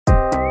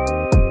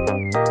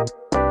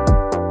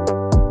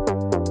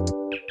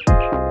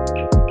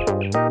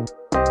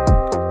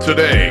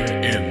Today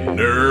in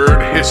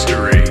Nerd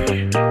History.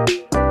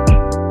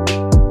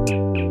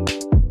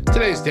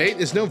 Today's date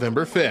is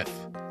November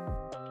 5th.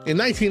 In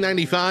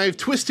 1995,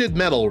 Twisted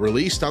Metal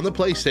released on the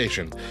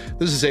PlayStation.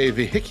 This is a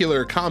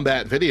vehicular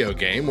combat video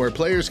game where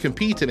players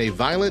compete in a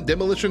violent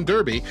demolition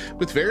derby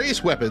with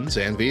various weapons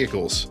and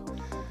vehicles.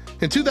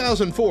 In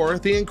 2004,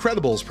 The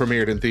Incredibles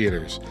premiered in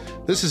theaters.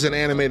 This is an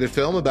animated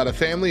film about a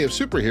family of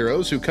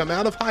superheroes who come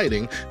out of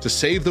hiding to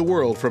save the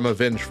world from a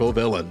vengeful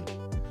villain.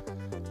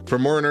 For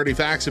more nerdy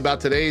facts about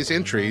today's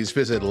entries,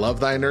 visit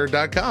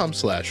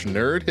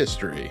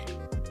lovethynerd.com/nerdhistory.